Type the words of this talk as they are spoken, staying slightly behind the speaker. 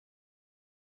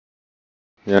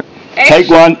Yeah. Take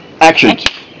one, action.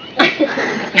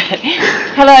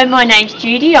 Hello, my name's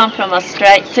Judy. I'm from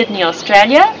Sydney,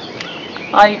 Australia.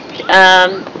 I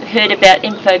heard about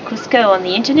INFOCUSCO on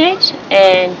the internet,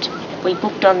 and we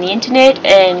booked on the internet,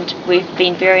 and we've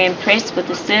been very impressed with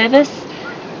the service.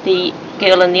 The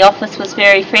girl in the office was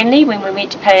very friendly when we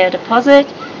went to pay our deposit.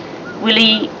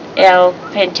 Willie, our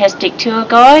fantastic tour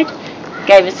guide,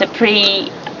 gave us a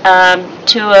pre-tour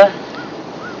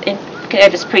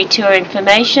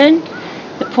information.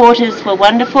 The porters were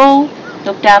wonderful,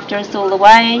 looked after us all the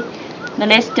way.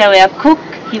 Molesto, our cook,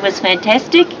 he was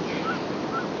fantastic,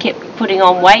 kept putting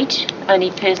on weight,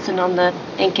 only person on the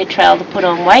Inca Trail to put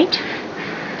on weight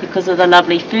because of the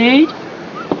lovely food.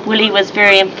 Willie was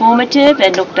very informative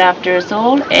and looked after us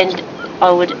all, and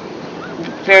I would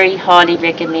very highly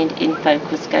recommend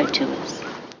INFOCUSCO to us.